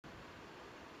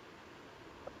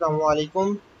Assalamu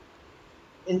alaikum.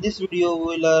 In this video,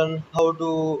 we learn how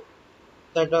to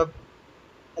set up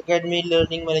Academy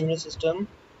Learning Management System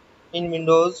in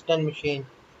Windows 10 machine.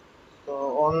 So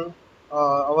on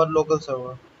our local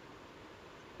server,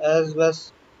 as well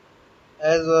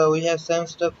as we have some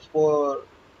steps for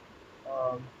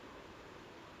um,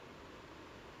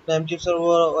 Namecheap server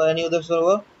or any other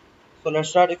server. So let's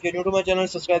start. If you're new to my channel,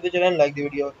 subscribe the channel and like the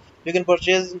video. You can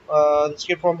purchase the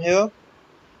script from here.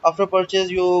 After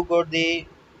purchase, you got the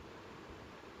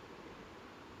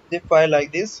zip file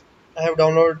like this. I have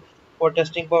downloaded for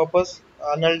testing purpose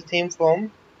a null theme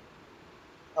from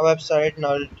a website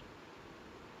null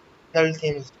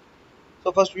themes.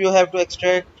 So first you have to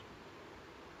extract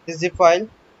the zip file.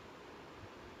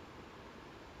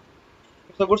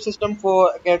 It's a good system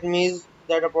for academies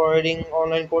that are providing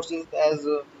online courses as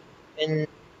in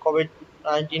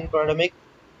COVID-19 pandemic.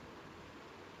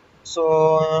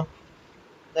 So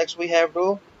next we have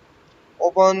to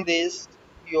open this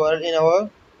URL in our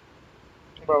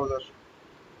browser.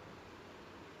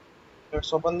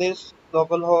 Let's open this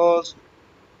localhost.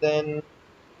 Then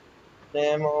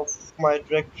name of my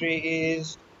directory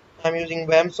is I'm using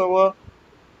WAM server.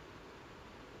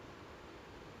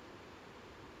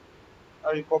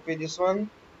 I will copy this one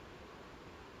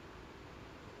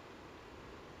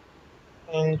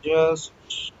and just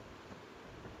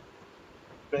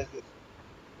press this.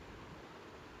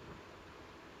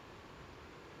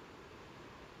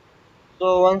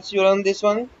 So once you run this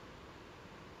one,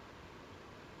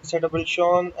 setup will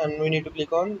shown and we need to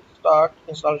click on start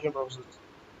installation process.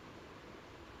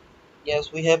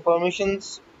 Yes, we have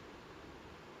permissions.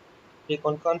 Click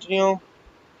on continue.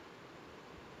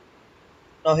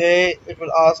 Now here it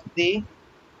will ask the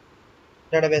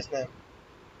database name.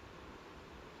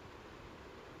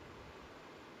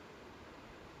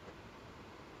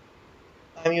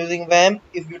 I'm using WAMP.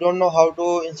 If you don't know how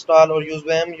to install or use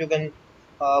WAMP, you can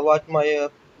watch my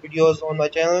videos on my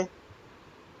channel.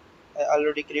 I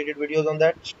already created videos on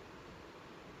that.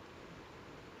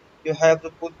 You have to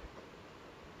put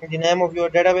the name of your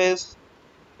database,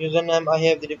 username. I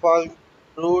have the default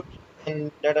root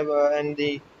and data and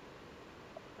the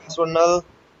password null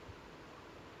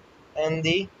and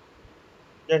the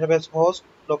database host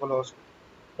localhost.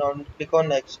 Now click on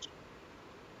next.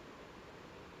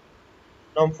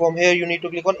 Now from here you need to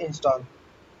click on install.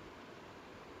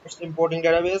 It's importing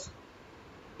database.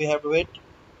 We have to wait.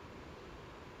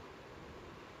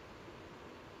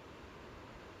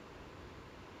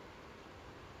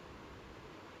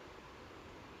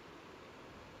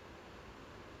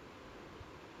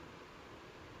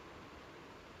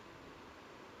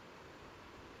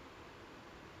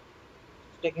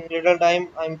 It's taking little time.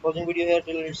 I'm pausing video here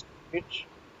till it's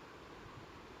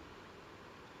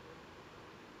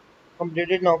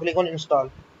completed. Now click on install.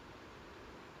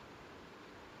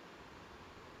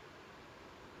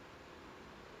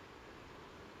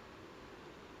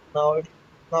 Now it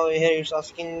now here it's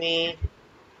asking me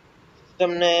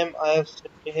system name. I have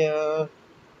set here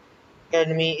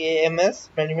Academy AMS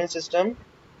Management System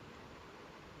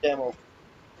Demo.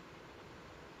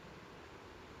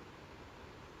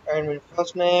 And with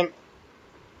first name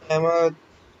Ahmed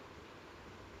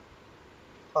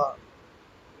Khan.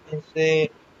 You can say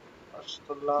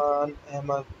Arslan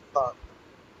Ahmed Khan.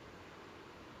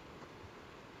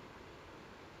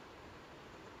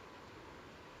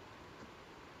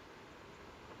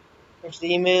 It's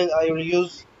the email I will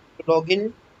use to log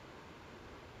in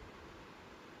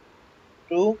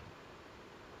to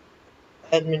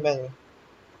admin panel.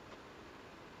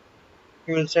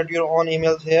 You will set your own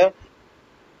emails here.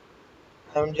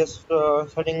 I'm just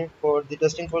setting for the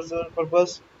testing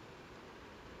purpose.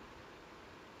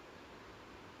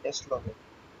 Yes, login.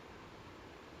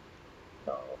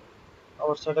 Now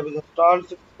our setup is installed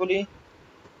successfully.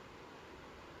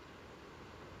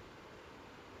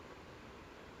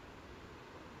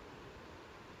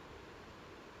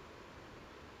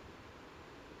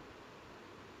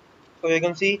 So you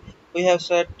can see we have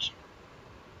set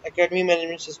Academy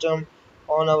Management System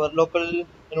on our local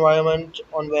environment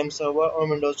on WAM server on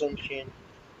Windows 10 machine.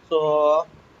 So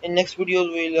in next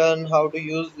videos we learn how to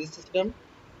use this system.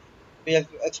 We have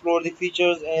to explore the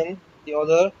features and the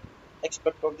other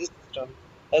aspect of this system.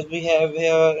 As we have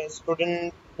here a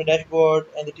student dashboard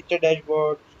and the teacher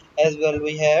dashboard, as well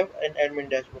we have an admin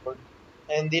dashboard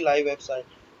and the live website.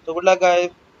 So good luck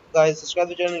guys, subscribe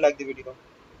the channel, like the video.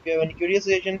 If you have any curious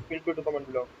suggestion, feel free to comment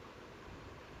below.